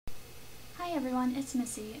Hi everyone, it's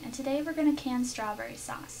Missy, and today we're going to can strawberry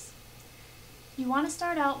sauce. You want to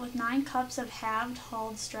start out with 9 cups of halved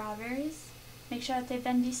hulled strawberries. Make sure that they've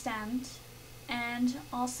been destemmed, and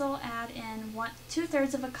also add in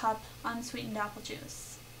 2/3 of a cup unsweetened apple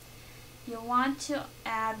juice. You'll want to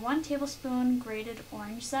add 1 tablespoon grated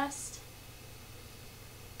orange zest,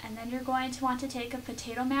 and then you're going to want to take a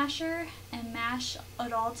potato masher and mash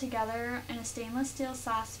it all together in a stainless steel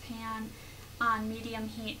saucepan on medium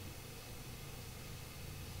heat.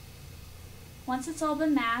 Once it's all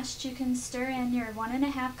been mashed, you can stir in your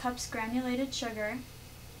 1½ cups granulated sugar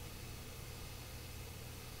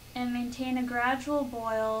and maintain a gradual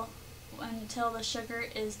boil until the sugar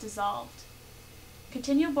is dissolved.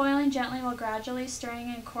 Continue boiling gently while gradually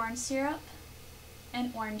stirring in corn syrup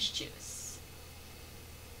and orange juice.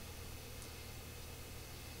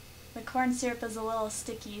 The corn syrup is a little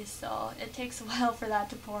sticky, so it takes a while for that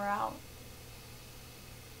to pour out.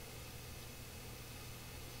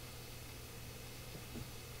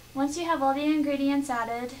 Once you have all the ingredients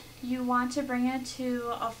added, you want to bring it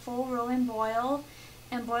to a full rolling boil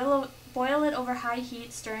and boil it over high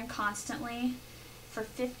heat, stirring constantly for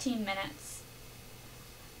 15 minutes.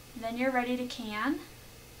 Then you're ready to can.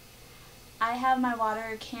 I have my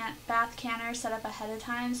bath canner set up ahead of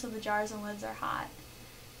time so the jars and lids are hot.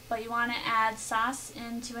 But you want to add sauce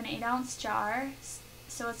into an 8-ounce jar,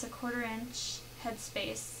 so it's a 1/4 inch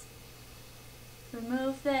headspace.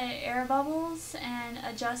 Remove the air bubbles and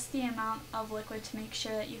adjust the amount of liquid to make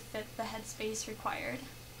sure that you fit the headspace required.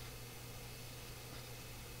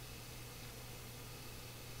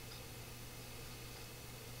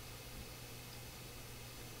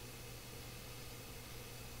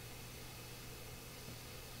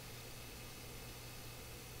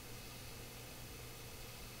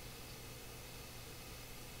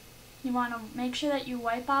 You want to make sure that you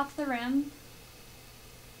wipe off the rim.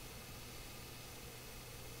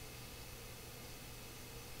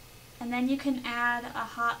 And then you can add a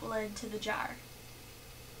hot lid to the jar.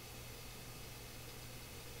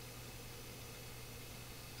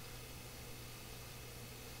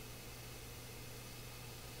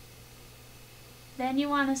 Then you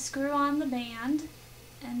want to screw on the band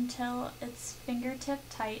until it's fingertip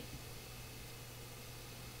tight.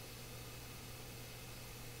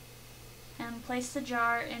 And place the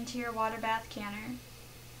jar into your water bath canner.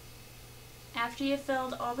 After you've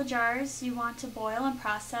filled all the jars, you want to boil and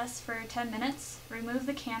process for 10 minutes. Remove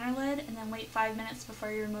the canner lid and then wait 5 minutes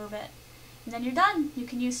before you remove it. And then you're done. You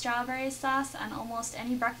can use strawberry sauce on almost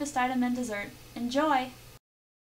any breakfast item and dessert. Enjoy!